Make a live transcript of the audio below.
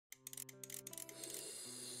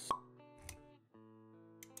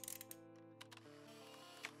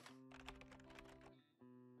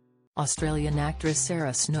Australian actress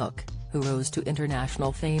Sarah Snook, who rose to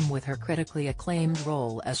international fame with her critically acclaimed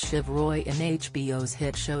role as Shiv Roy in HBO's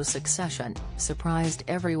hit show Succession, surprised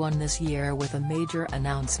everyone this year with a major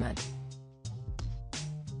announcement.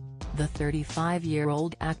 The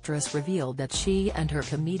 35-year-old actress revealed that she and her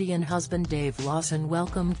comedian husband Dave Lawson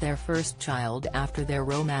welcomed their first child after their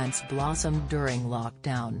romance blossomed during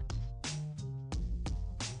lockdown.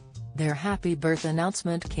 Their happy birth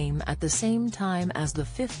announcement came at the same time as the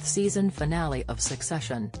 5th season finale of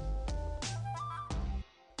Succession.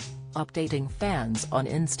 Updating fans on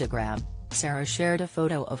Instagram, Sarah shared a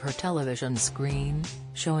photo of her television screen,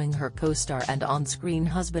 showing her co-star and on-screen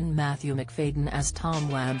husband Matthew McFadden as Tom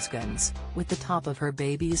Lambskins, with the top of her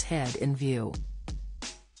baby's head in view.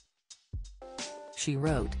 She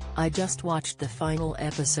wrote, "I just watched the final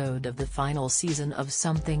episode of the final season of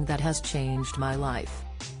something that has changed my life.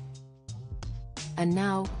 And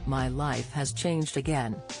now, my life has changed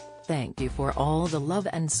again. Thank you for all the love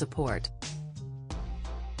and support."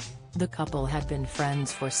 The couple had been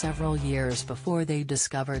friends for several years before they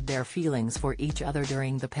discovered their feelings for each other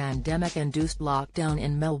during the pandemic-induced lockdown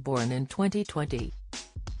in Melbourne in 2020.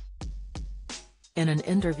 In an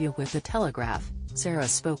interview with The Telegraph, Sarah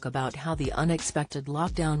spoke about how the unexpected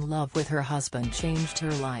lockdown love with her husband changed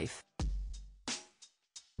her life.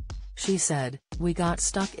 She said, "We got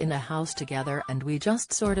stuck in a house together and we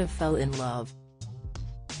just sort of fell in love.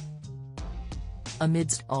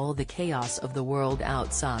 Amidst all the chaos of the world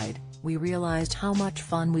outside, we realized how much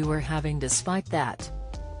fun we were having despite that."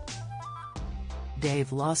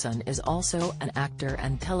 Dave Lawson is also an actor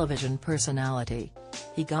and television personality.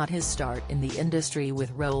 He got his start in the industry with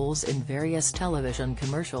roles in various television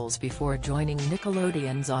commercials before joining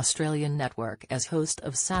Nickelodeon's Australian network as host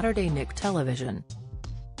of Saturday Nick Television.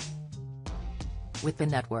 With the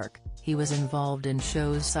network, he was involved in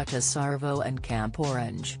shows such as Sarvo and Camp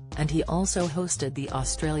Orange, and he also hosted the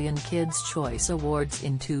Australian Kids' Choice Awards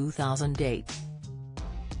in 2008.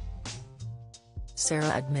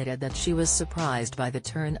 Sarah admitted that she was surprised by the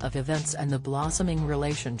turn of events and the blossoming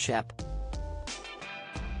relationship.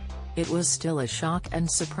 "It was still a shock and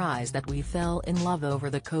surprise that we fell in love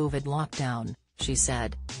over the COVID lockdown," she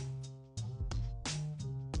said.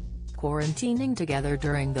 Quarantining together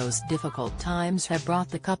during those difficult times had brought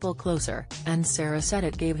the couple closer, and Sarah said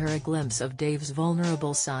it gave her a glimpse of Dave's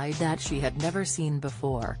vulnerable side that she had never seen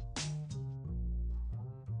before.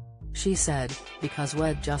 She said, "Because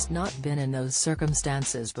we'd just not been in those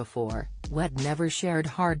circumstances before, we'd never shared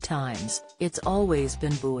hard times, it's always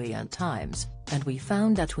been buoyant times, and we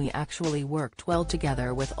found that we actually worked well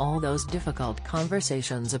together with all those difficult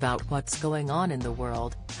conversations about what's going on in the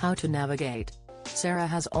world, how to navigate." Sarah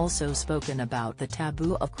has also spoken about the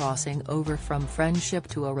taboo of crossing over from friendship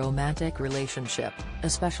to a romantic relationship,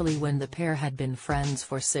 especially when the pair had been friends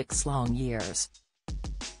for 6 long years.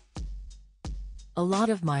 "A lot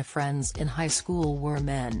of my friends in high school were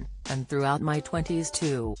men, and throughout my 20s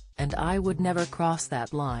too, and I would never cross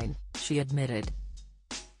that line," she admitted.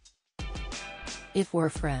 "If we're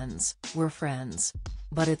friends, we're friends.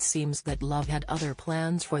 But it seems that love had other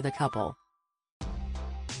plans for the couple."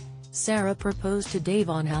 Sarah proposed to Dave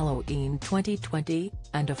on Halloween 2020,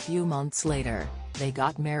 and a few months later, they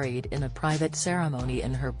got married in a private ceremony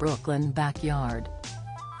in her Brooklyn backyard.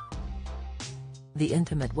 The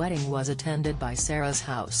intimate wedding was attended by Sarah's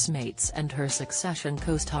housemates and her Succession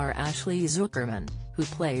co-star Ashley Zuckerman, who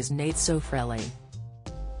plays Nate Sofrelli.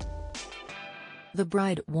 The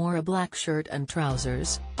bride wore a black shirt and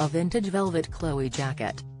trousers, a vintage velvet Chloe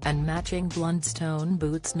jacket, and matching Blundstone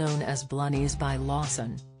boots known as Blunnies by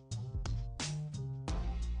Lawson.